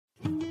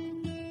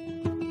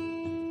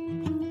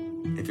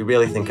if you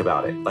really think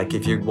about it. Like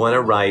if you want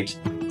to write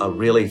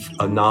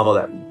a novel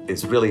that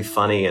is really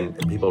funny and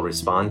people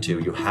respond to,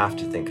 you have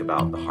to think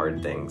about the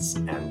hard things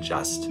and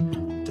just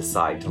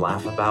decide to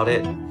laugh about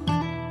it.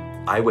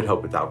 I would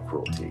hope without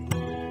cruelty.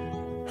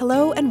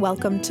 Hello and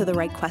welcome to The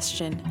Right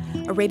Question,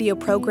 a radio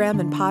program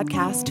and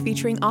podcast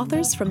featuring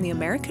authors from the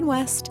American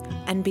West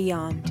and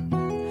beyond.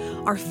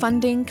 Our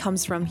funding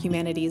comes from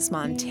Humanities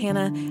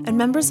Montana and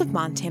members of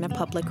Montana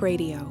Public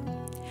Radio,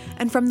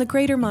 and from the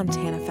Greater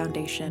Montana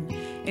Foundation,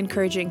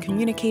 encouraging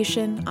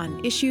communication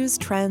on issues,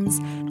 trends,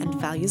 and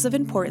values of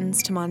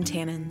importance to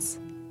Montanans.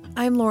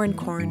 I'm Lauren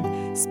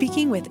Korn,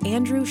 speaking with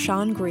Andrew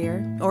Sean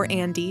Greer, or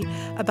Andy,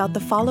 about the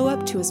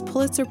follow-up to his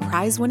Pulitzer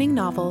Prize-winning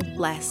novel,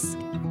 Less.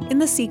 In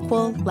the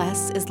sequel,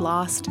 Less is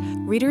Lost,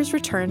 readers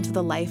return to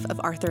the life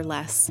of Arthur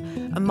Less,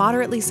 a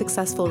moderately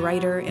successful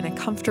writer in a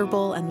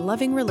comfortable and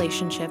loving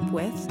relationship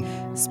with,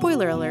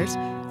 spoiler alert,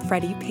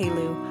 Freddie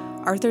Pellew,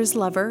 Arthur's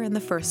lover in the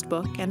first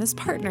book and his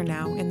partner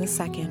now in the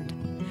second.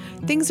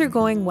 Things are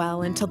going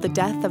well until the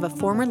death of a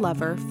former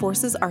lover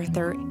forces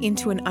Arthur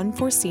into an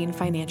unforeseen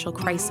financial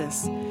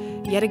crisis.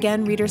 Yet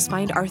again, readers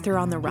find Arthur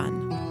on the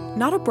run.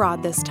 Not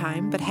abroad this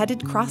time, but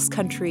headed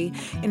cross-country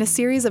in a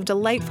series of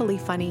delightfully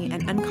funny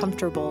and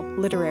uncomfortable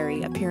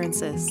literary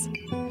appearances.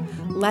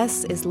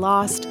 Less is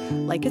Lost,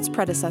 like its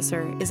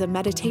predecessor, is a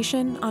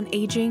meditation on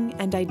aging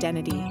and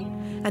identity.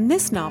 And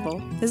this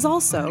novel is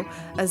also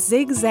a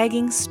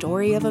zigzagging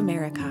story of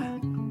America.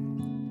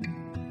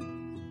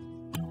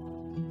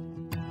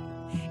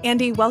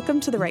 Andy, welcome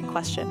to The Right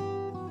Question.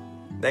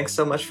 Thanks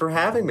so much for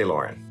having me,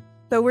 Lauren.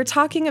 So we're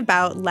talking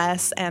about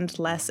Less and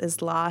Less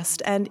is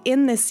Lost, and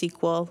in this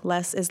sequel,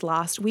 Less is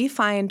Lost, we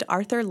find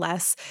Arthur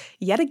Less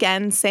yet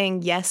again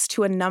saying yes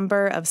to a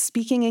number of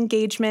speaking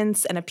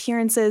engagements and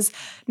appearances,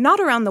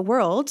 not around the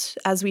world,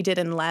 as we did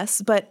in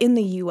Less, but in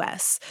the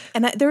U.S.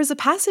 And there is a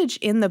passage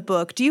in the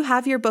book. Do you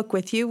have your book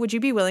with you? Would you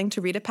be willing to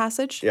read a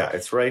passage? Yeah,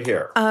 it's right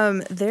here.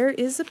 There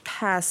is a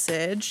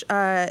passage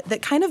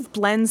that kind of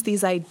blends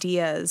these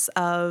ideas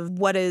of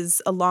what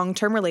is a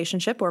long-term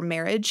relationship or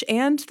marriage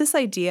and this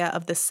idea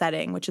of the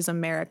setting, which is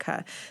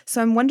America.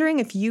 So I'm wondering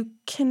if you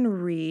can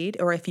read,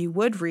 or if you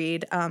would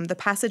read, the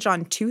passage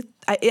on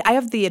I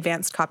have the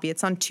advanced copy.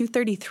 It's on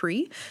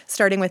 233,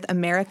 starting with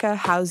America,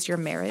 How's Your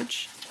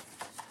Marriage?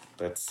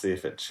 Let's see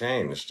if it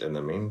changed in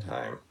the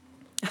meantime.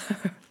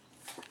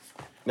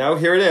 No,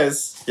 here it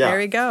is. Yeah. There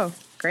we go.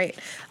 Great.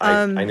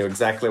 I knew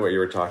exactly what you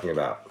were talking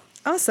about.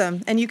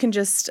 Awesome. And you can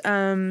just,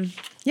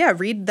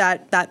 read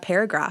that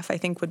paragraph, I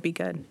think would be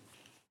good.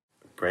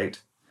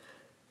 Great.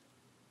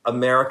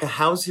 America,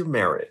 how's your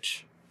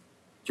marriage?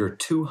 Your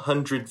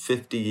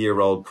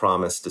 250-year-old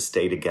promise to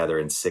stay together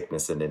in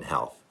sickness and in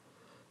health.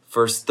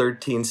 First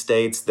 13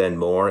 states, then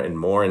more and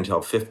more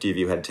until 50 of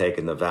you had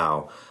taken the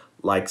vow.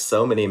 Like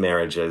so many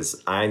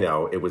marriages, I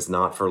know it was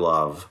not for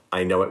love.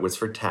 I know it was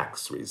for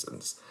tax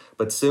reasons.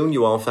 But soon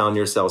you all found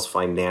yourselves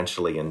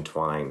financially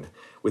entwined,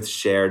 with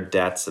shared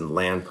debts and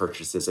land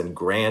purchases and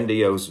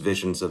grandiose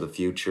visions of the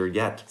future,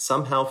 yet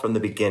somehow from the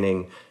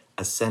beginning,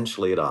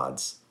 essentially at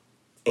odds.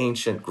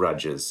 Ancient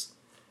grudges.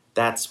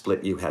 That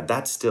split you had,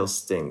 that still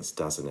stings,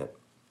 doesn't it?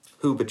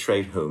 Who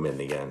betrayed whom in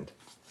the end?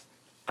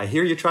 I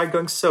hear you tried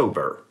going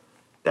sober.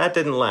 That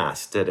didn't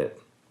last, did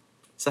it?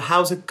 So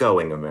how's it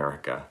going,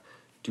 America?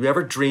 Do you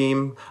ever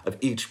dream of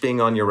each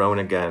being on your own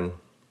again?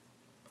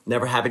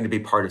 Never having to be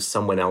part of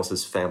someone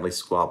else's family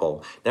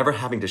squabble, never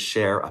having to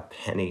share a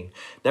penny,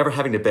 never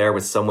having to bear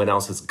with someone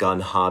else's gun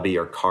hobby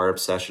or car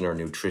obsession or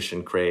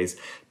nutrition craze.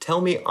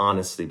 Tell me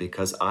honestly,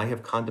 because I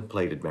have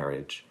contemplated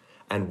marriage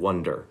and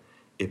wonder,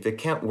 if it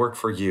can't work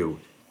for you,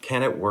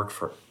 can it work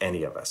for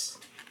any of us?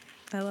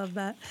 I love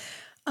that.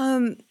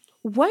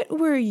 What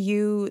were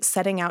you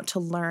setting out to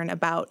learn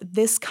about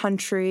this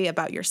country,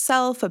 about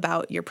yourself,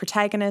 about your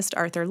protagonist,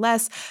 Arthur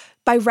Less,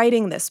 by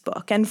writing this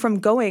book and from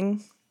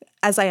going,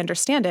 as I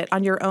understand it,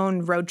 on your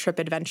own road trip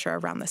adventure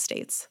around the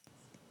States?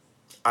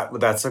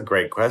 That's a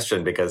great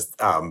question because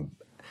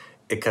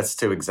it cuts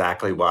to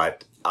exactly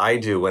what I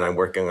do when I'm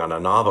working on a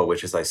novel,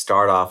 which is I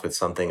start off with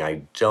something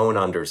I don't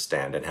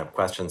understand and have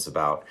questions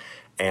about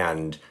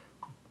and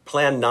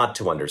plan not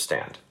to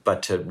understand,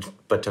 but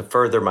to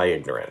further my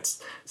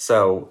ignorance.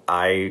 So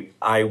I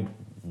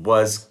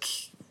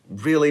was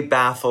really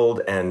baffled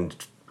and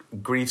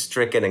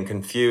grief-stricken and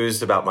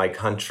confused about my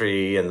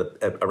country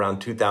around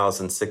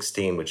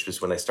 2016, which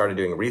was when I started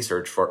doing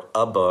research for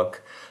a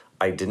book.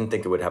 I didn't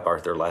think it would have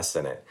Arthur Less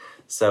in it.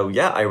 So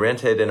yeah, I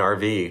rented an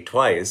RV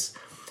twice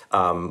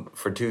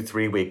for 2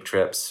 3-week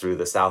trips through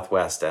the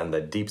Southwest and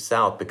the Deep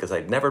South because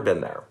I'd never been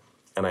there.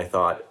 And I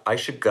thought I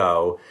should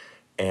go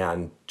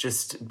and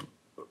just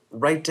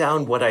write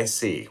down what I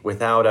see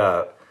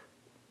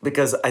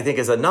because I think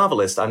as a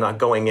novelist, I'm not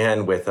going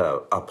in with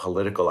a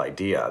political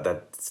idea.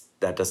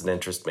 That doesn't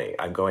interest me.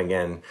 I'm going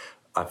in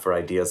for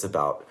ideas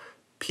about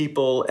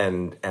people,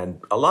 and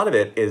a lot of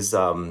it is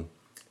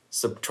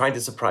trying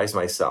to surprise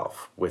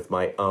myself with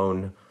my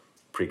own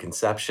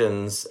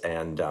preconceptions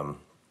and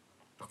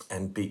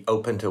be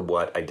open to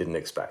what I didn't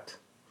expect.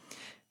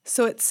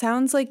 So it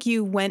sounds like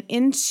you went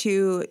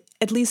into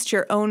at least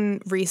your own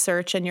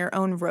research and your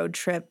own road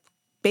trip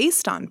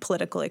based on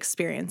political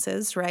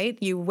experiences, right?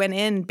 You went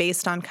in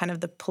based on kind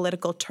of the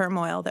political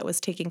turmoil that was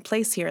taking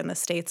place here in the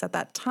States at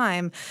that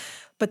time,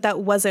 but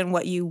that wasn't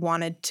what you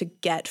wanted to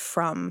get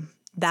from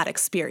that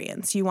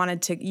experience. You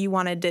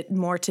wanted it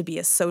more to be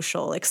a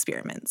social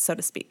experiment, so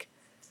to speak.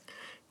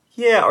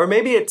 Yeah, or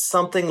maybe it's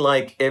something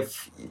like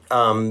if you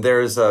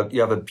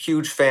have a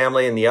huge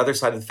family and the other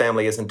side of the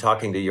family isn't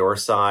talking to your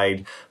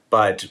side,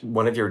 but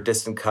one of your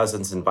distant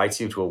cousins invites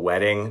you to a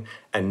wedding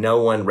and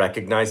no one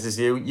recognizes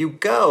you, you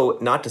go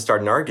not to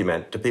start an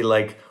argument, to be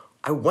like,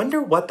 I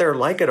wonder what they're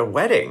like at a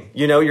wedding.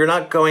 You're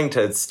not going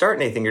to start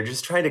anything. You're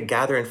just trying to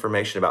gather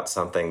information about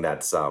something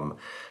that's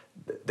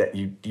that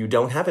you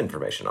don't have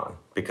information on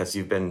because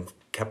you've been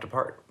kept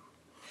apart.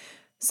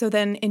 So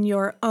then in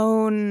your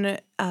own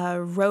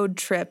road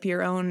trip,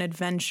 your own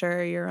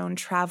adventure, your own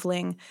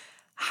traveling,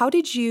 how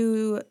did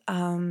you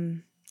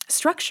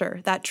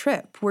structure that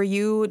trip? Were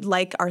you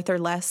like Arthur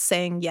Less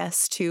saying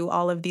yes to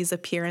all of these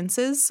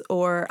appearances,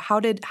 or how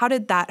did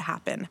that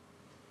happen?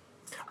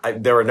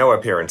 There were no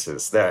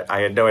appearances.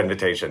 I had no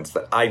invitations.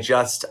 But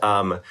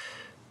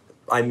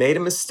I made a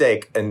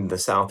mistake in the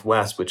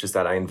Southwest, which is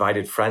that I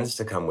invited friends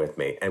to come with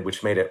me, and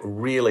which made it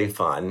really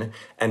fun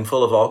and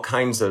full of all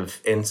kinds of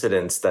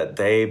incidents that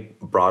they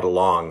brought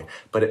along.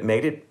 But it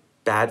made it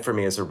bad for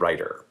me as a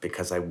writer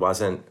because I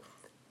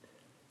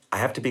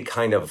have to be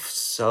kind of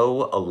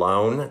so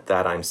alone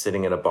that I'm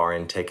sitting in a bar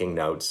and taking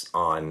notes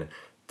on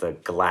the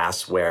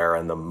glassware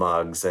and the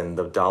mugs and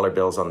the dollar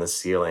bills on the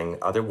ceiling.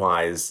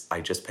 Otherwise,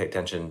 I just pay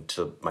attention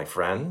to my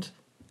friend.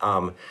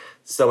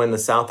 So in the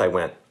South, I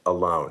went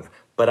alone.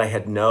 But I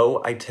had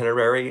no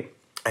itinerary.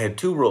 I had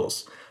two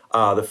rules.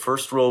 The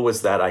first rule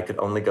was that I could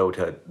only go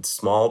to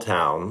small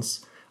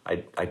towns. I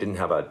didn't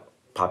have a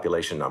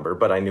population number,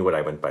 but I knew what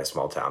I meant by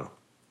small town.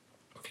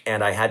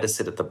 And I had to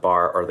sit at the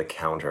bar or the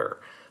counter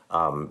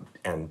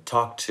and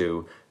talk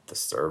to the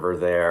server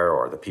there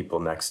or the people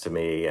next to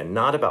me, and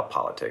not about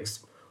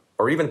politics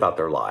or even about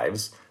their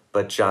lives,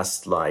 but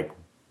just like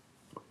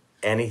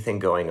anything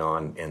going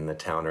on in the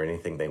town or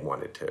anything they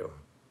wanted to.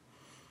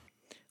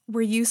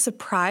 Were you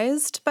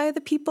surprised by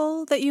the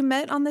people that you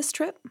met on this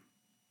trip?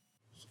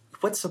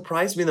 What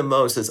surprised me the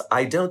most is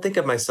I don't think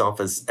of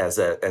myself as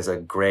a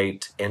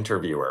great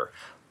interviewer,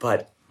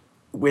 but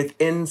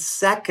within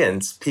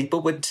seconds,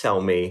 people would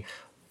tell me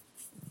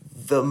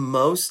the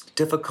most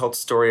difficult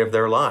story of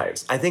their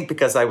lives. I think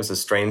because I was a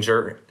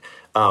stranger,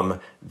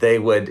 they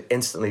would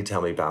instantly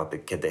tell me about the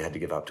kid they had to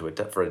give up to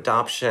for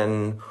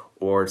adoption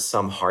or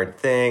some hard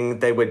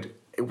thing.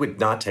 It would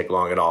not take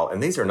long at all.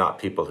 And these are not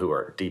people who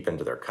are deep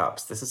into their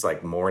cups. This is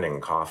like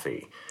morning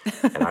coffee.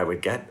 And I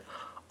would get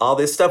all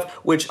this stuff,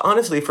 which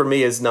honestly for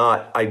me is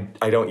not, I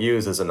don't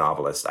use as a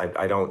novelist.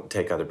 I don't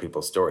take other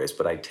people's stories,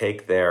 but I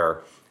take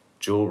their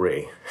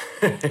jewelry,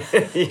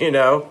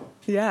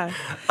 Yeah.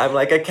 I'm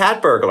like a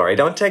cat burglar. I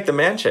don't take the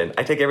mansion.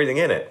 I take everything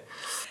in it.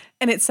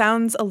 And it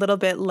sounds a little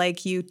bit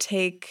like you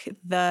take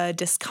the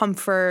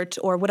discomfort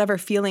or whatever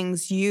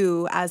feelings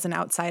you as an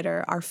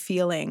outsider are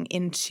feeling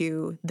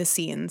into the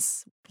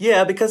scenes.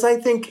 Yeah, because I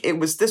think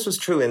this was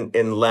true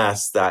in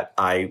Less, that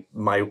I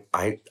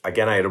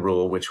had a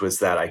rule, which was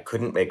that I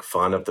couldn't make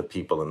fun of the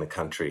people in the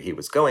country he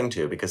was going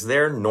to because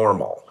they're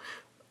normal.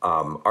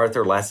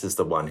 Arthur Less is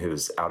the one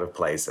who's out of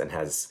place and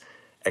has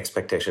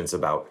expectations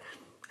about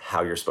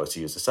how you're supposed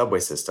to use the subway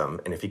system.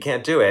 And if you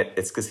can't do it,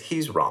 it's because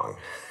he's wrong.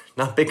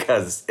 Not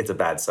because it's a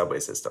bad subway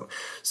system.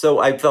 So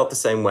I felt the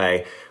same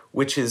way,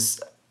 which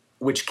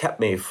kept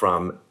me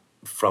from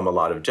a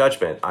lot of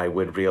judgment. I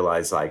would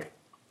realize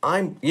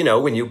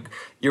when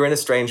you're in a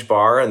strange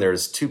bar and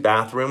there's two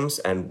bathrooms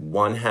and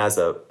one has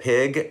a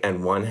pig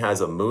and one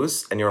has a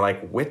moose and you're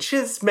like, which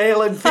is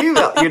male and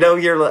female?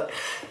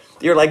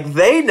 You're like,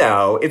 they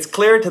know, it's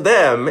clear to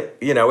them,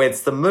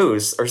 it's the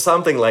moose or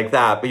something like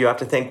that. But you have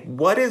to think,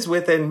 what is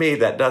within me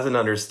that doesn't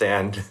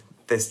understand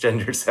this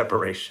gender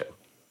separation?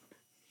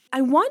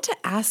 I want to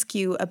ask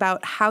you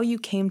about how you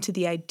came to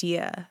the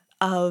idea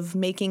of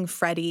making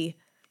Freddie,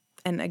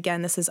 and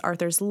again, this is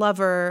Arthur's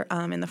lover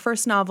in the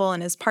first novel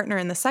and his partner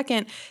in the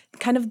second,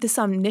 kind of this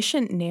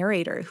omniscient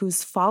narrator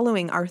who's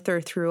following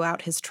Arthur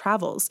throughout his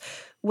travels.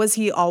 Was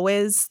he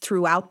always,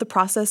 throughout the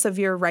process of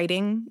your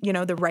writing,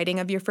 the writing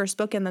of your first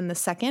book and then the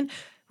second,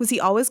 was he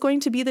always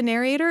going to be the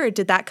narrator, or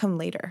did that come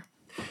later?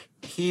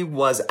 He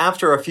was,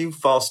 after a few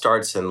false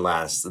starts in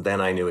Less, then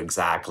I knew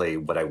exactly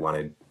what I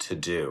wanted to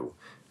do,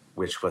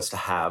 which was to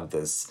have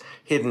this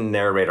hidden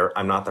narrator.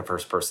 I'm not the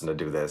first person to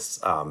do this.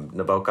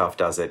 Nabokov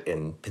does it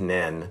in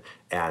Penin,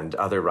 and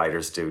other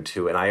writers do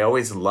too, and I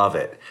always love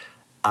it.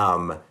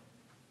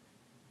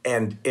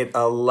 And it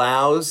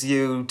allows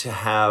you to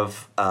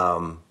have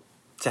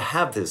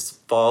this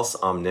false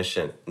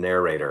omniscient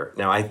narrator.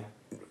 Now,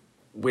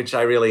 which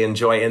I really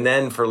enjoy. And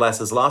then for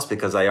Less is Lost,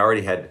 because I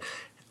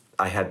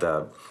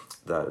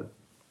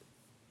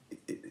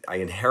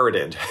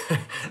inherited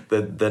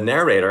the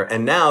narrator,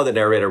 and now the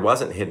narrator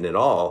wasn't hidden at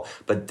all,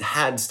 but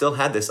still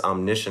had this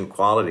omniscient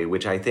quality,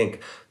 which I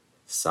think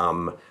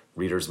some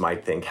readers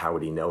might think, how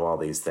would he know all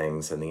these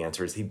things? And the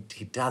answer is he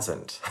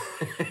doesn't.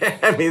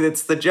 I mean,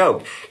 it's the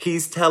joke.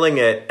 He's telling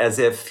it as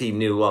if he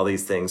knew all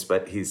these things,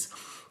 but he's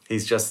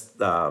just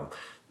the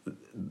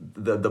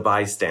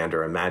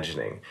bystander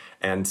imagining.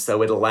 And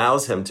so it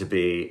allows him to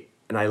be,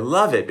 and I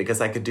love it because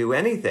I could do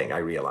anything, I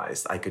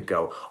realized. I could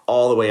go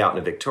all the way out in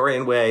a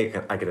Victorian way.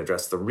 I can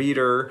address the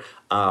reader.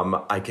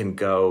 I can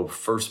go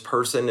first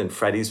person and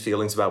Freddie's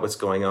feelings about what's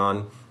going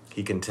on.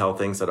 He can tell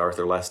things that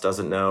Arthur Less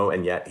doesn't know,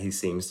 and yet he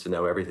seems to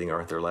know everything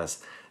Arthur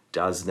Less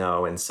does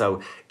know. And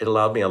so it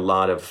allowed me a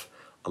lot of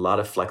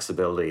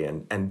flexibility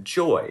and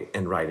joy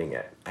in writing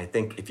it. I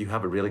think if you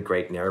have a really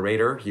great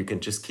narrator, you can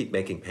just keep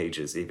making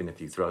pages. Even if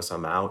you throw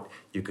some out,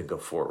 you can go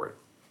forward.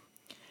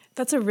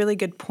 That's a really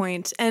good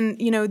point. And,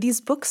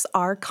 these books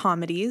are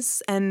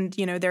comedies, and,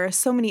 there are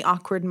so many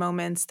awkward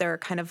moments. There are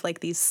kind of like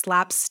these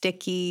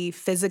slapsticky,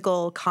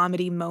 physical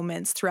comedy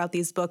moments throughout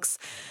these books.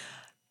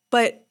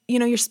 But,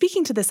 you're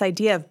speaking to this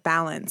idea of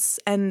balance,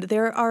 and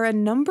there are a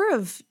number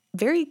of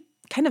very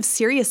kind of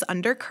serious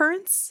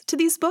undercurrents to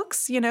these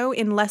books.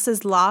 In Less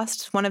is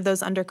Lost, one of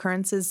those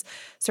undercurrents is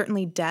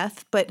certainly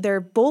death, but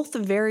they're both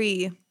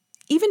very,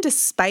 even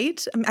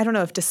despite, I don't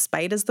know if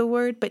despite is the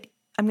word, but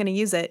I'm going to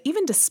use it,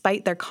 even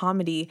despite their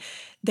comedy,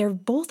 they're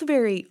both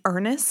very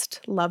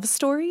earnest love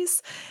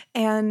stories.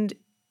 And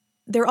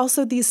they're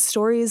also these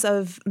stories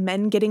of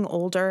men getting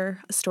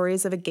older,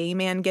 stories of a gay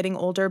man getting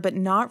older, but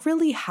not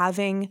really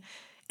having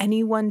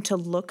anyone to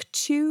look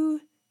to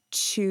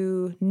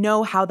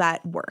know how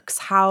that works,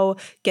 how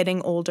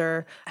getting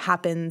older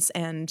happens.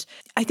 And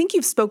I think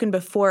you've spoken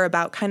before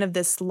about kind of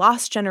this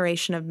lost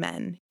generation of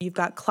men. You've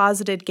got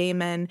closeted gay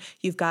men,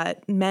 you've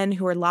got men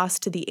who are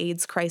lost to the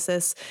AIDS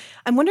crisis.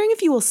 I'm wondering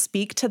if you will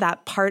speak to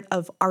that part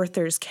of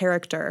Arthur's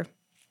character,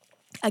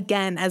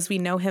 again, as we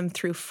know him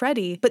through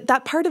Freddie, but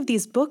that part of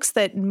these books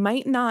that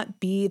might not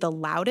be the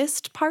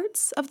loudest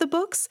parts of the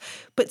books,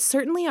 but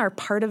certainly are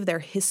part of their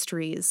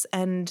histories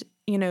and,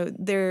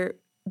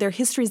 they're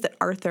histories that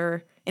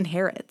Arthur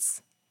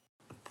inherits.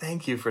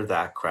 Thank you for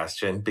that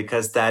question,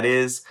 because that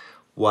is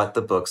what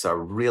the books are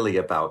really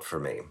about for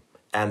me.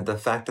 And the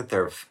fact that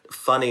they're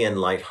funny and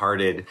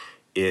lighthearted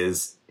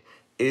is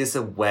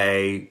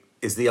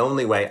the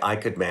only way I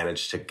could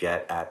manage to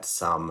get at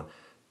some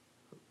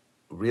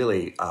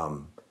really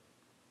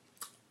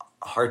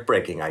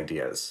heartbreaking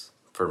ideas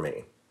for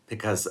me.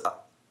 Because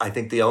I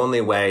think the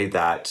only way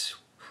that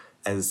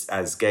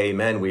as gay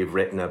men we've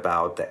written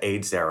about the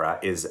AIDS era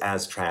is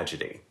as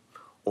tragedy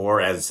or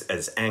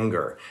as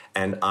anger.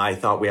 And I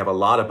thought we have a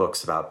lot of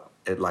books about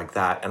it like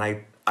that. And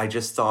I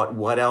just thought,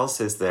 what else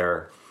is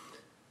there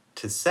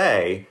to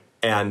say?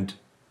 And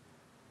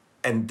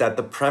that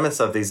the premise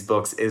of these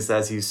books is,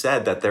 as you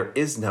said, that there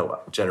is no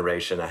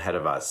generation ahead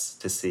of us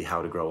to see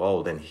how to grow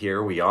old. And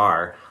here we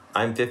are.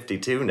 I'm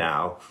 52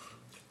 now.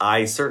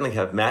 I certainly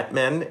have met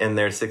men in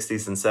their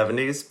 60s and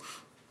 70s,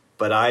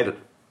 but I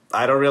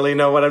don't really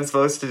know what I'm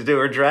supposed to do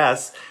or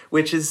dress,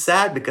 which is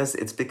sad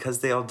because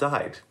they all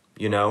died,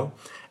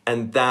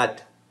 And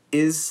that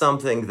is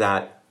something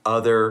that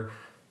other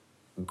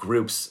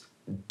groups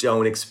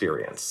don't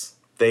experience.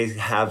 They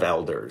have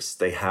elders,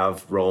 they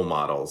have role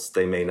models.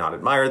 They may not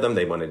admire them,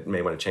 they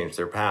may want to change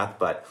their path,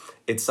 but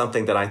it's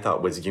something that I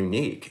thought was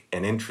unique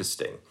and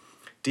interesting.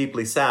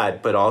 Deeply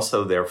sad, but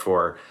also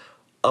therefore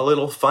a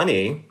little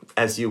funny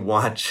as you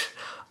watch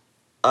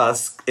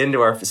us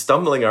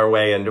stumbling our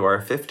way into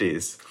our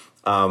 50s.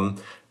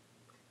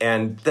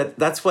 And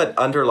that's what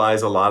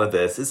underlies a lot of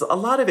this. A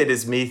lot of it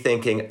is me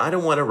thinking, I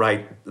don't want to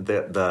write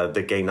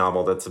the gay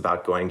novel that's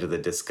about going to the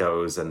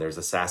discos and there's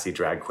a sassy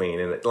drag queen.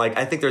 And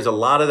I think there's a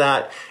lot of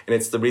that. And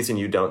it's the reason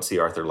you don't see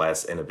Arthur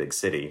Less in a big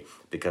city,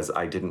 because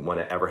I didn't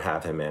want to ever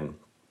have him in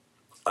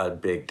a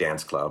big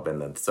dance club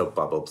and then soap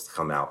bubbles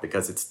come out,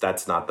 because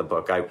that's not the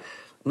book. I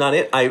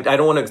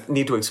don't want to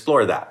need to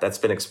explore that. That's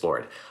been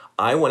explored.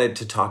 I wanted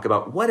to talk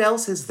about what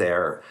else is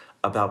there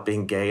about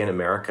being gay in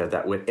America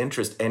that would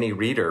interest any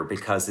reader,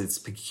 because it's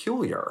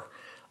peculiar.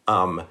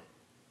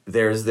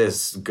 There's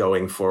this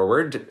going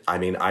forward. I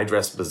mean, I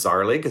dress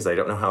bizarrely because I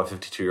don't know how a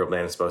 52-year-old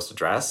man is supposed to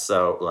dress.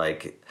 So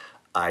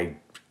I'm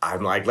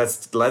like,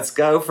 let's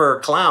go for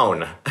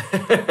clown.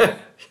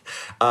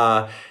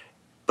 But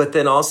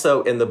then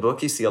also in the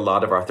book, you see a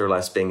lot of Arthur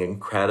Less being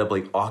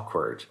incredibly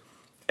awkward.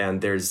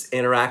 And there's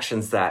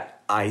interactions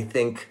that I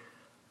think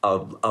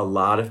a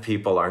lot of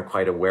people aren't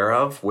quite aware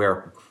of,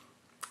 where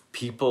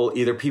people,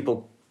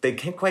 they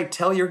can't quite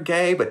tell you're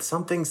gay, but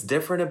something's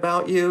different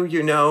about you,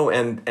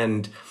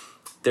 and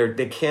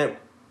they can't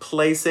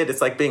place it. It's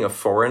like being a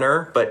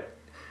foreigner. But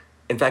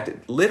in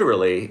fact,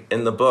 literally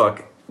in the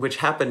book, which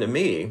happened to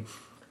me,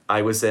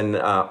 I was in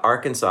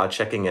Arkansas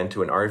checking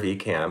into an RV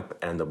camp,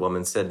 and the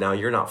woman said, "Now,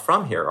 you're not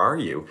from here, are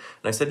you?"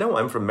 And I said, "No,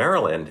 I'm from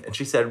Maryland." And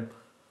she said,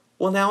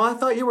 "Well, now, I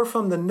thought you were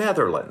from the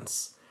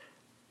Netherlands."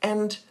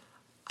 And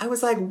I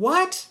was like,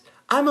 "What?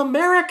 I'm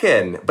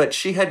American." But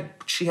she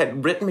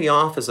had written me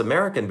off as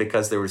American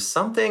because there was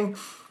something,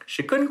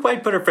 she couldn't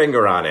quite put her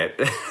finger on it,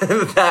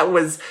 that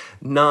was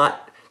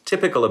not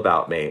typical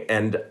about me.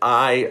 And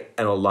I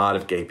and a lot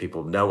of gay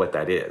people know what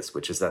that is,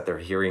 which is that they're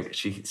hearing,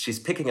 she's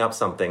picking up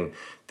something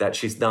that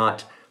she's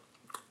not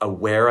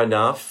aware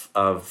enough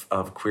of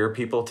queer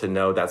people to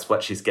know that's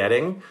what she's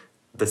getting,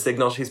 the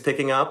signal she's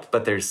picking up.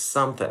 But there's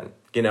something,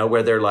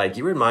 where they're like,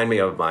 you remind me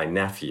of my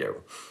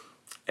nephew.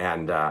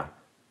 And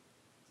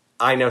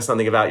I know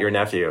something about your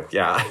nephew.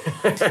 Yeah.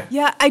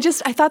 Yeah, I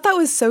thought that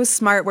was so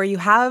smart, where you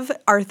have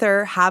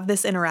Arthur have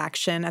this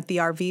interaction at the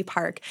RV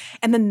park.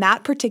 And then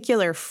that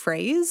particular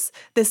phrase,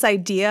 this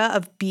idea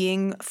of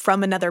being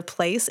from another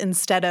place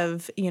instead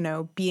of,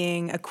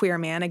 being a queer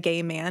man, a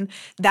gay man,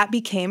 that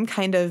became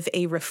kind of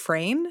a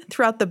refrain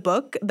throughout the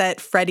book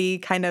that Freddie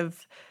kind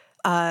of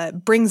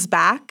brings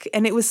back.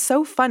 And it was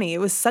so funny. It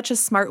was such a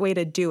smart way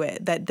to do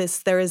it, that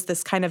there is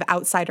this kind of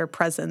outsider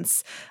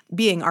presence,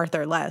 being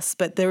Arthur less,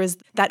 but there was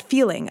that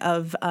feeling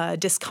of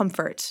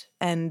discomfort.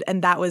 And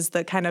that was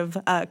the kind of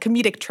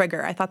comedic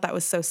trigger. I thought that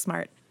was so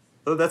smart.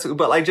 Well,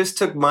 but I just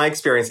took my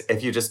experience.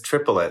 If you just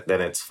triple it,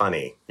 then it's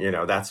funny.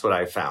 That's what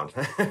I found.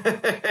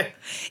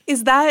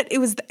 Was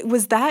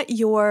that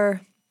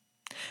your...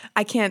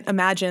 I can't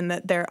imagine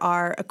that there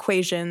are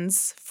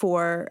equations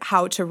for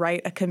how to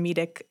write a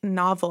comedic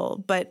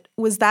novel, but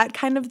was that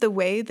kind of the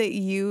way that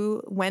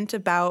you went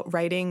about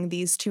writing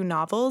these two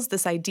novels?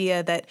 This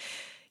idea that,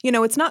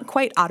 it's not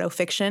quite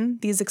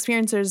autofiction. These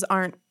experiences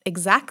aren't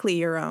exactly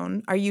your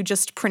own. Are you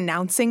just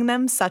pronouncing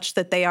them such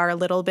that they are a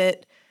little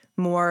bit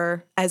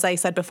more, as I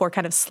said before,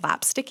 kind of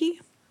slapsticky?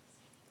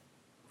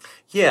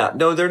 Yeah,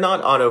 no, they're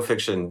not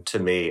autofiction to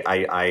me.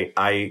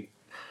 I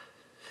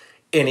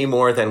any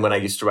more than when I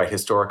used to write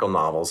historical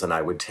novels and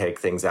I would take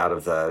things out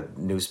of the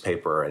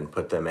newspaper and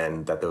put them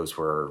in, that those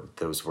were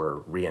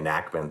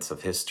reenactments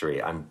of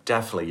history. I'm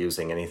definitely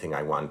using anything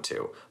I want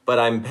to, but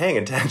I'm paying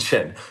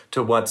attention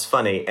to what's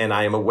funny, and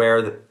I am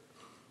aware that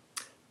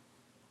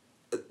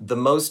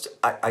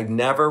I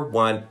never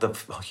want the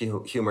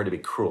humor to be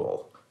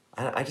cruel.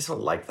 I just don't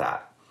like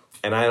that,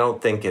 and I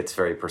don't think it's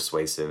very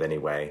persuasive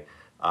anyway,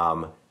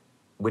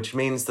 which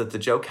means that the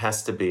joke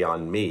has to be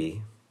on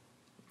me,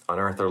 on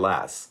Arthur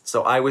Less.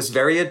 So I was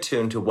very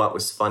attuned to what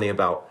was funny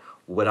about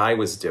what I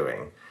was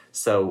doing.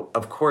 So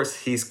of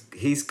course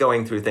he's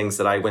going through things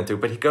that I went through,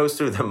 but he goes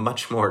through them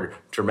much more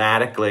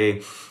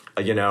dramatically.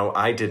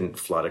 I didn't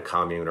flood a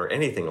commune or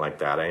anything like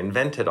that. I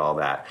invented all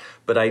that.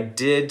 But I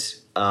did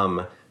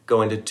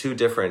go into two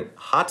different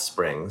hot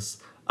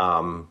springs,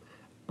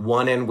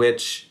 one in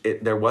which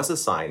there was a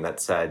sign that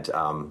said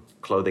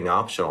clothing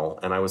optional.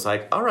 And I was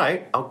like, all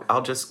right,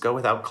 I'll just go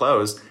without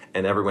clothes.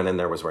 And everyone in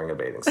there was wearing a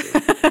bathing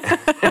suit.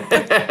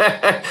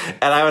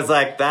 And I was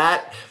like,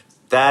 that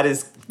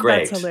is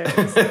great. That's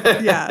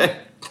hilarious. Yeah.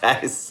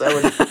 That is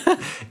so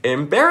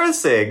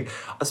embarrassing,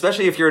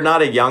 especially if you're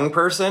not a young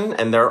person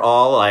and they're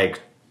all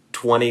like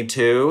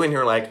 22 and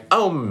you're like,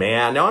 oh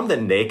man, now I'm the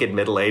naked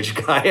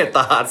middle-aged guy at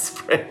the hot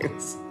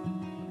springs.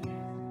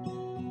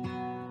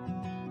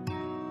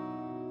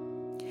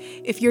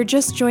 If you're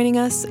just joining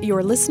us,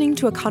 you're listening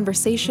to a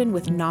conversation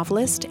with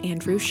novelist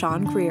Andrew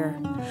Sean Greer.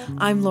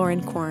 I'm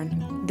Lauren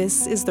Korn.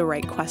 This is The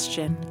Right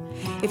Question.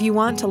 If you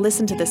want to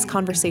listen to this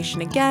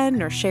conversation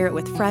again or share it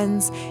with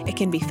friends, it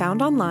can be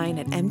found online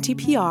at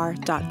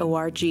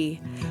mtpr.org,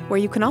 where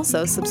you can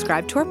also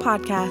subscribe to our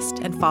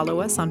podcast and follow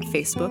us on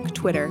Facebook,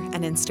 Twitter,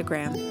 and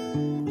Instagram.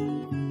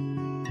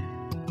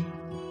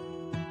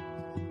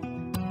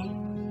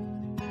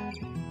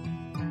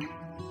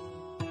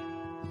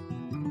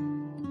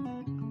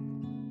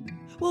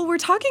 Well, we're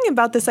talking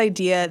about this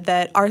idea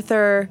that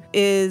Arthur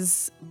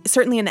is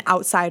certainly an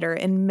outsider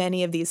in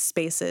many of these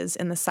spaces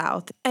in the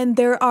South. And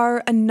there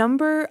are a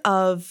number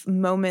of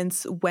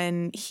moments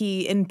when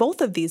he, in both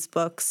of these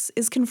books,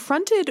 is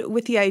confronted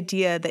with the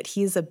idea that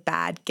he's a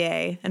bad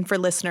gay. And for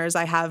listeners,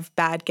 I have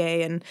bad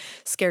gay in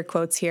scare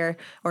quotes here,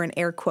 or in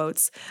air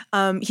quotes.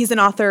 He's an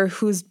author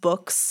whose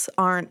books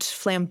aren't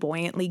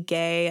flamboyantly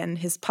gay, and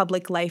his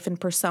public life and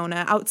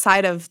persona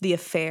outside of the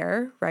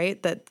affair,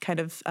 right, that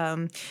kind of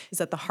is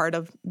at the heart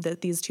of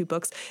these two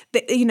books.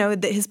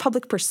 His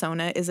public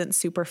persona isn't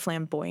super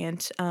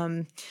flamboyant.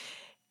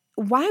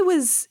 Why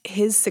was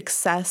his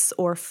success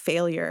or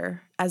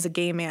failure as a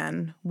gay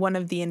man one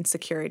of the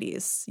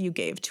insecurities you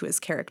gave to his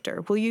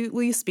character? Will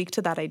you speak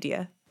to that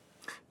idea?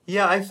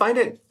 Yeah, I find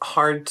it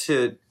hard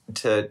to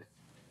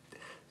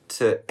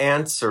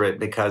answer it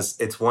because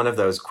it's one of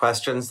those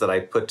questions that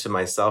I put to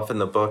myself in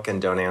the book and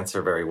don't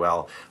answer very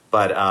well.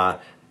 But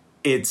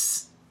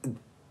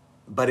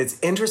it's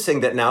interesting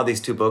that now these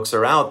two books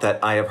are out,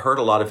 that I have heard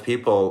a lot of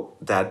people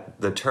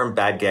that the term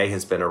bad gay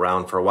has been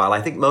around for a while.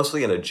 I think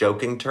mostly in a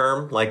joking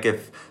term. Like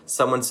if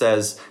someone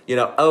says,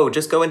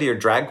 just go into your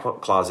drag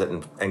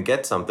closet and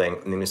get something.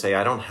 And then you say,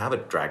 I don't have a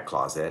drag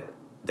closet.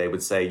 They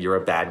would say, you're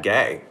a bad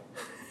gay.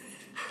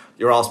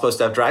 You're all supposed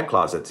to have drag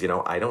closets.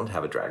 I don't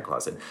have a drag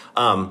closet.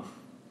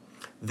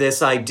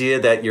 This idea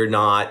that you're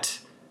not,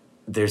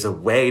 there's a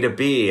way to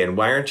be, and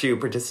why aren't you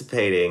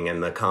participating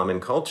in the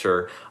common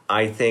culture,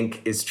 I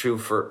think is true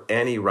for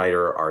any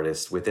writer or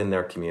artist within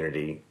their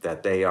community,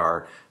 that they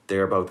are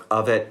both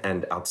of it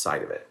and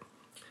outside of it.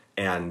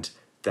 And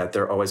that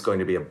they're always going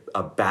to be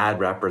a bad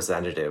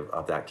representative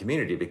of that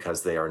community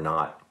because they are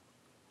not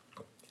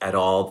at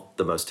all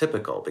the most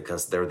typical,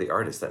 because they're the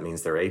artist. That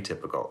means they're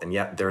atypical. And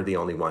yet they're the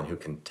only one who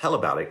can tell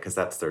about it because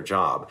that's their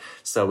job.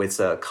 So it's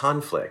a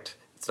conflict.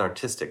 It's an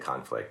artistic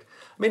conflict.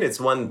 I mean, it's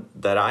one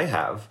that I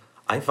have.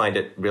 I find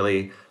it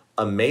really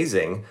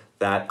amazing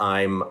that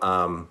I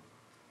am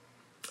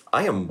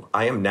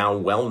now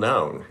well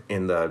known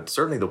in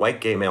certainly the white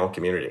gay male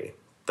community,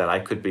 that I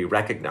could be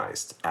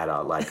recognized at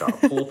a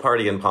pool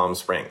party in Palm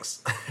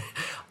Springs,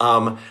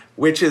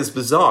 which is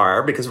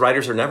bizarre because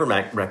writers are never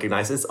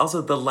recognized. It's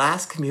also the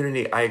last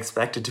community I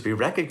expected to be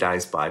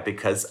recognized by,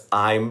 because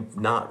I'm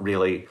not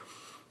really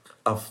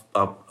a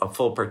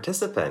full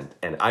participant.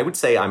 And I would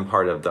say I'm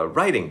part of the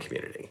writing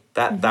community.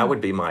 That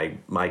would be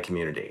my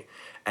community.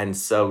 And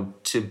so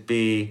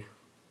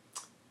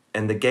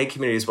and the gay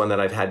community is one that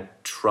I've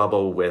had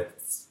trouble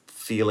with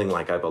feeling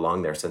like I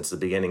belong there since the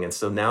beginning. And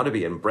so now to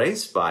be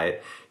embraced by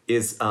it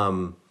is,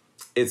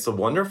 it's a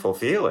wonderful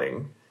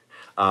feeling.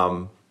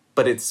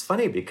 But it's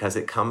funny because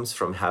it comes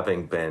from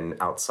having been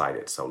outside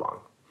it so long.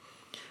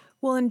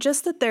 Well, and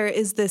just that there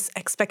is this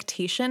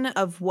expectation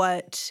of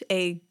what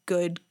a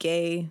good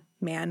gay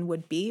man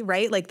would be,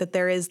 right? Like that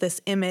there is this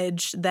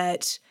image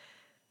that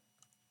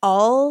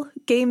all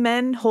gay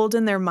men hold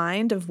in their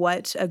mind of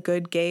what a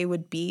good gay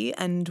would be,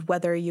 and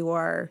whether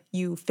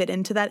you fit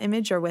into that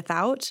image or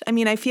without. I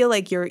mean, I feel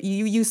like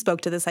you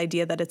spoke to this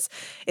idea that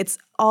it's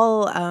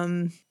all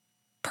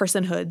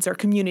personhoods or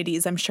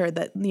communities. I'm sure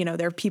that,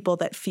 there are people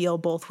that feel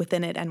both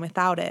within it and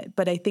without it.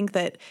 But I think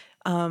that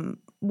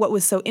what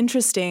was so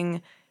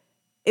interesting,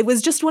 it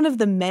was just one of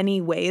the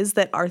many ways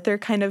that Arthur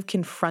kind of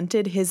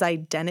confronted his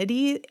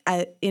identity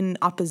in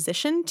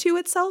opposition to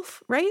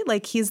itself, right?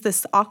 Like he's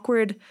this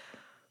awkward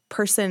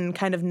person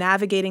kind of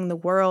navigating the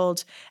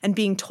world, and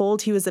being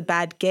told he was a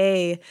bad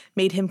gay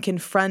made him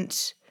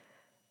confront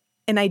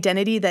an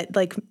identity that,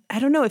 like, I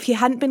don't know, if he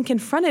hadn't been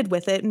confronted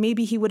with it,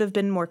 maybe he would have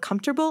been more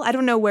comfortable. I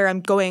don't know where I'm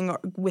going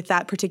with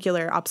that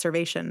particular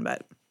observation,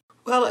 but.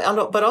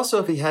 Well, but also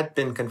if he had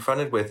been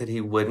confronted with it,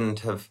 he wouldn't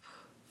have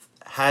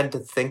had to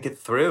think it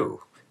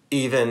through,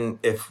 even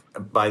if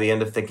by the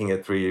end of thinking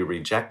it through you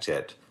reject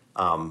it.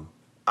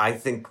 I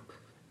think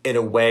in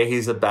a way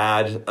he's a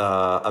bad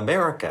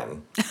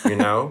American, in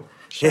the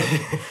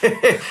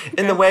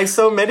way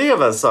so many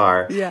of us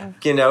are. Yeah.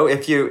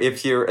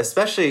 If you're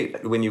especially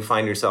when you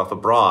find yourself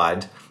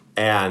abroad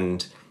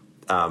and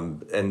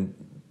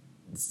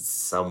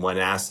someone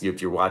asks you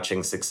if you're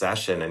watching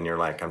Succession and you're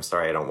like, I'm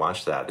sorry, I don't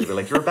watch that. They're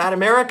like, you're a bad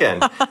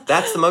American.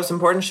 That's the most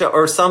important show,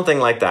 or something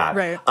like that.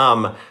 Right.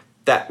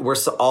 That we're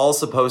all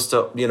supposed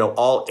to,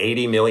 all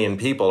 80 million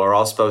people are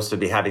all supposed to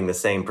be having the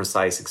same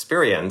precise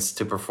experience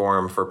to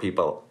perform for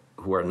people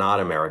who are not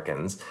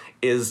Americans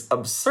is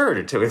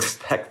absurd to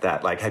expect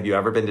that. Like, have you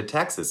ever been to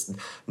Texas?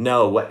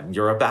 No, what?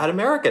 You're a bad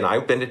American.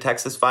 I've been to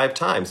Texas 5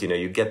 times.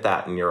 You get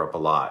that in Europe a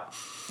lot.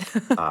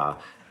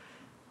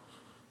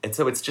 And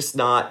so it's just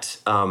not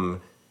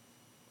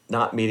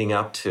meeting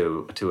up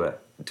to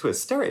a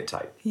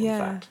stereotype, in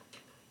fact.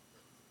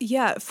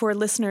 Yeah, for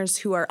listeners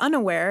who are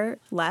unaware,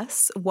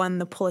 Les won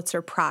the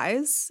Pulitzer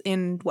Prize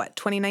in,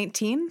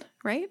 2019,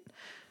 right?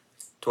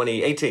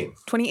 2018.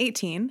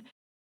 2018.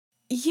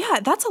 Yeah,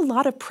 that's a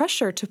lot of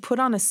pressure to put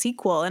on a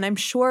sequel, and I'm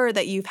sure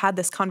that you've had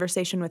this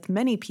conversation with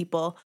many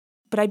people,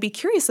 but I'd be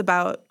curious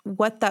about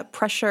what that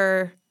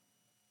pressure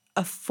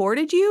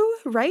afforded you,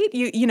 right?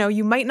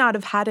 You might not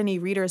have had any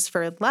readers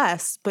for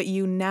Les, but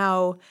you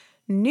now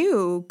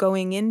knew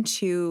going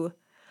into,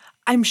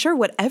 I'm sure,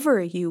 whatever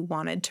you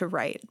wanted to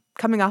write,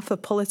 coming off a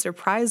Pulitzer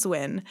Prize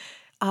win,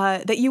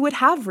 that you would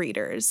have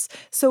readers.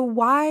 So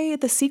why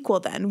the sequel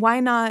then? Why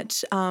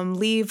not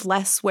leave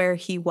Les where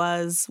he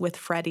was with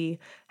Freddie,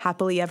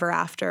 happily ever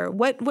after?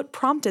 What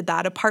prompted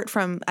that, apart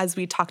from, as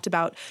we talked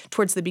about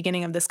towards the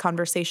beginning of this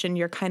conversation,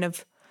 your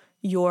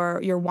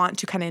want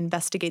to kind of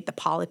investigate the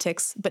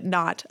politics, but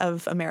not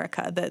of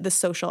America, the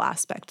social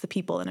aspect, the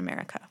people in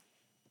America?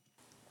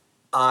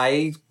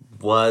 I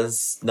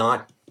was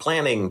not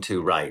planning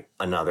to write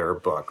another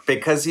book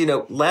because,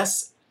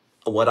 Les,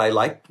 what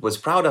I was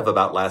proud of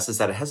about Les is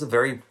that it has a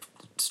very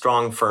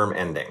strong, firm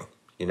ending.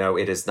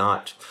 It is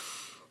not,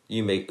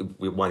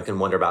 one can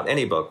wonder about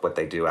any book, what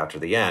they do after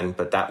the end,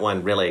 but that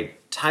one really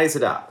ties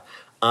it up.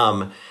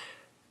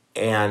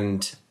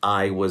 And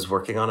I was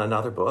working on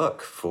another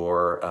book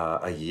for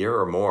a year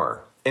or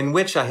more, in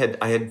which I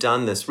had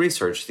done this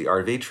research, the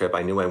RV trip.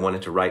 I knew I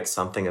wanted to write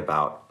something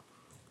about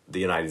the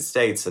United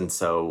States, and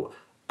so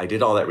I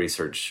did all that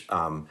research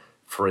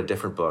for a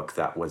different book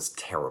that was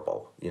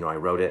terrible. I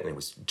wrote it and it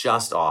was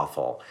just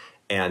awful.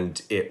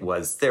 And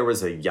there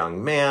was a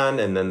young man,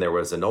 and then there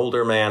was an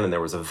older man, and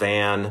there was a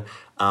van,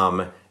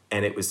 and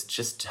it was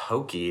just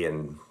hokey,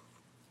 and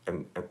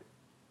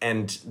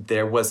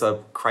there was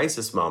a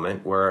crisis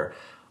moment where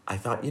I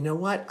thought, you know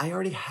what? I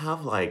already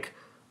have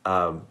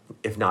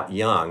if not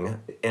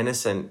young,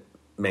 innocent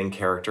main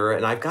character,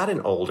 and I've got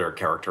an older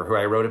character who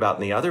I wrote about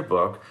in the other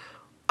book.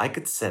 I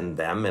could send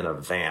them in a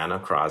van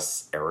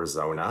across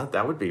Arizona.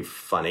 That would be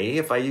funny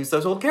if I used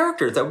those old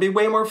characters. That would be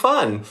way more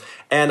fun.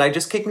 And I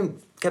just kept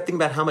thinking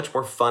about how much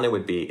more fun it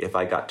would be if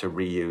I got to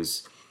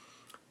reuse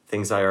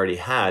things I already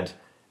had.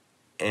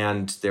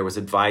 And there was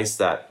advice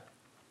that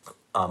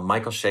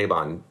Michael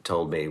Chabon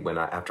told me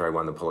after I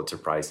won the Pulitzer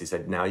Prize. He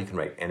said, now you can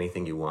write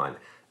anything you want.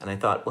 And I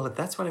thought, well, if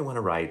that's what I want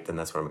to write, then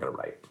that's what I'm going to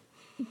write.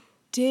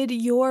 Did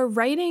your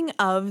writing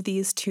of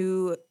these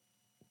two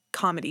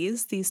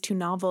comedies, these two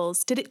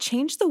novels, did it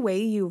change the way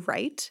you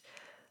write?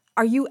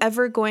 Are you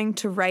ever going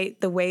to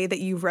write the way that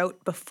you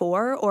wrote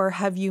before, or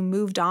have you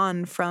moved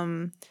on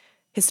from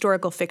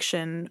historical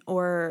fiction?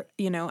 Or,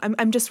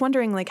 I'm just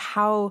wondering, like,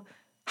 how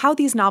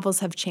these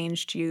novels have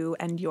changed you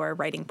and your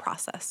writing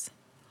process.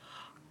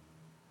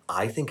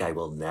 I think I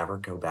will never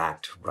go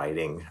back to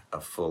writing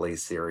a fully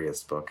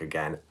serious book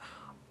again.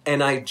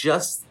 And I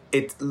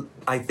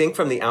think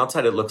from the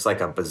outside it looks like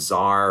a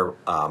bizarre,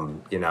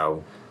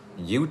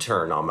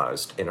 U-turn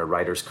almost in a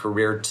writer's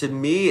career. To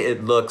me,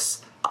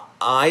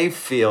 I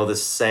feel the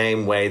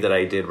same way that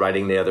I did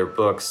writing the other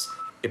books.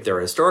 If they're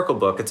a historical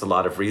book, it's a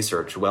lot of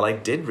research. Well, I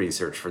did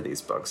research for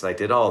these books. I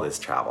did all this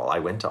travel. I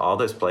went to all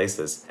those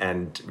places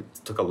and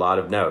took a lot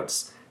of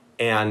notes.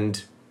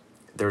 And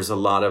there's a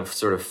lot of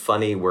sort of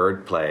funny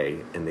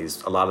wordplay in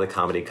these. A lot of the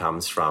comedy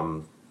comes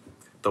from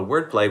the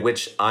wordplay,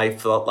 which I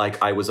felt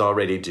like I was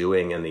already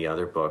doing in the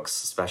other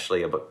books,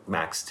 especially a book,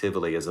 Max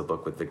Tivoli is a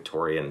book with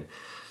Victorian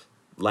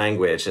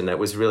language, and that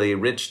was really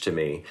rich to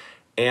me.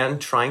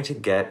 And trying to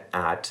get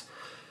at,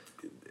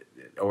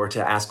 or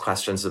to ask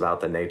questions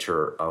about the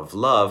nature of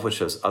love, which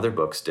those other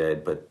books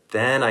did. But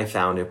then I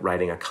found that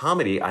writing a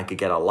comedy, I could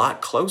get a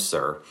lot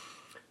closer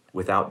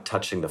without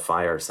touching the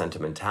fire of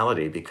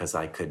sentimentality, because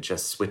I could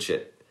just switch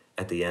it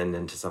at the end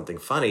into something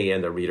funny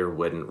and the reader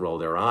wouldn't roll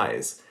their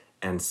eyes.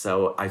 And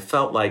so I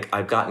felt like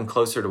I've gotten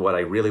closer to what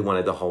I really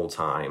wanted the whole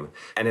time.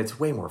 And it's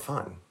way more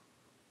fun.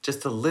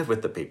 Just to live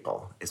with the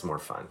people is more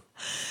fun.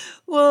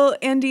 Well,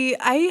 Andy,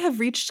 I have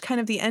reached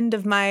kind of the end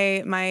of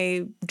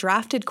my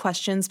drafted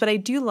questions, but I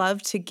do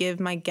love to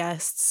give my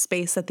guests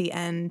space at the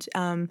end,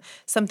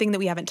 something that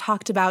we haven't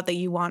talked about that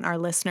you want our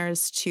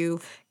listeners to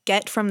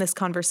get from this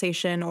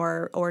conversation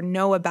or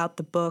know about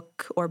the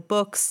book or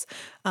books,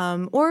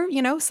 or,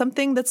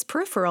 something that's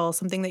peripheral,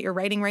 something that you're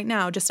writing right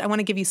now. I want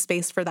to give you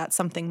space for that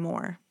something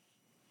more.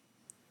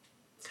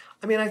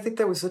 I mean, I think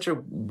that was such a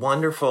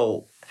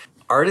wonderful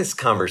artist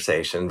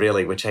conversation,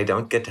 really, which I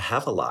don't get to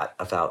have a lot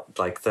about,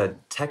 like the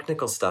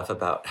technical stuff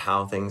about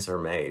how things are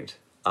made.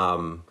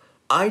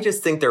 I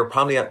just think there are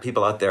probably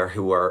people out there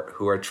who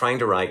are trying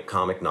to write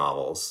comic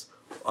novels,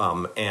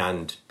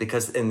 and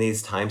because in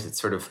these times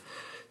it's sort of,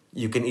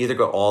 you can either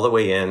go all the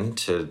way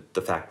into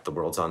the fact the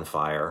world's on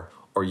fire,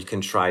 or you can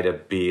try to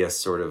be a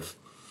sort of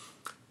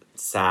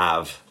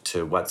salve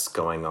to what's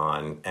going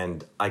on.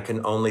 And I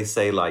can only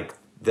say like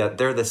that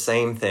they're the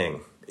same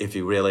thing if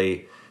you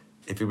really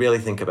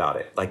think about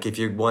it. Like if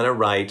you want to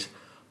write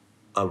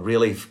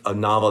a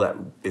novel that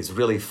is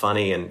really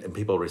funny and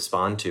people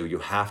respond to, you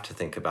have to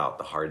think about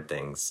the hard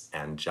things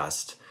and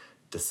just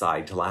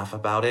decide to laugh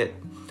about it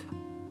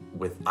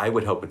I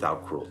would hope,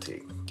 without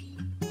cruelty.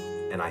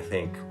 And I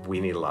think we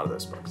need a lot of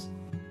those books.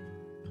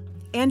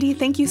 Andy,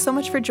 thank you so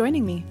much for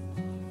joining me.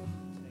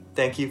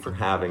 Thank you for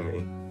having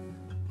me.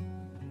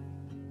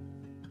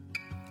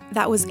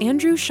 That was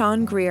Andrew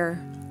Sean Greer,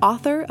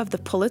 author of the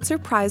Pulitzer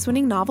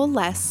Prize-winning novel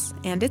Less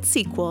and its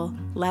sequel,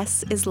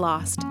 Less is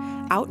Lost,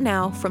 out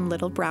now from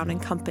Little Brown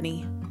 &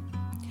 Company.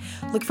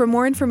 Look for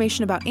more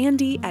information about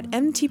Andy at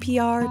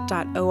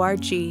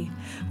mtpr.org,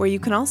 where you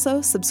can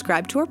also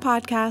subscribe to our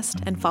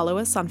podcast and follow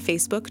us on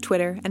Facebook,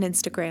 Twitter, and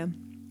Instagram.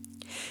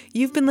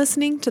 You've been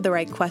listening to The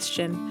Right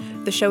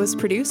Question. The show is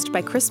produced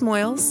by Chris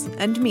Moyles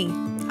and me.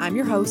 I'm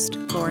your host,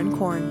 Lauren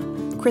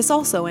Korn. Chris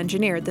also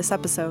engineered this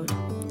episode.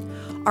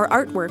 Our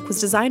artwork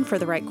was designed for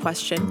The Right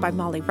Question by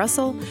Molly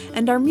Russell,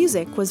 and our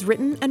music was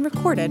written and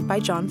recorded by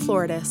John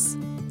Floridis.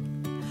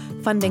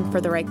 Funding for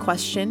The Right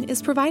Question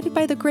is provided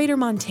by the Greater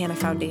Montana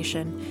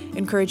Foundation,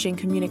 encouraging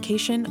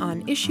communication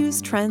on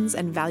issues, trends,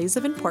 and values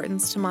of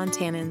importance to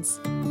Montanans.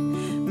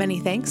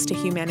 Many thanks to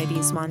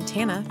Humanities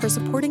Montana for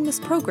supporting this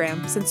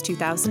program since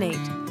 2008,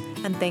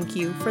 and thank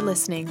you for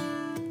listening.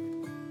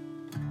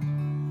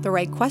 The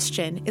Right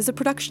Question is a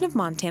production of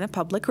Montana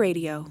Public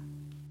Radio.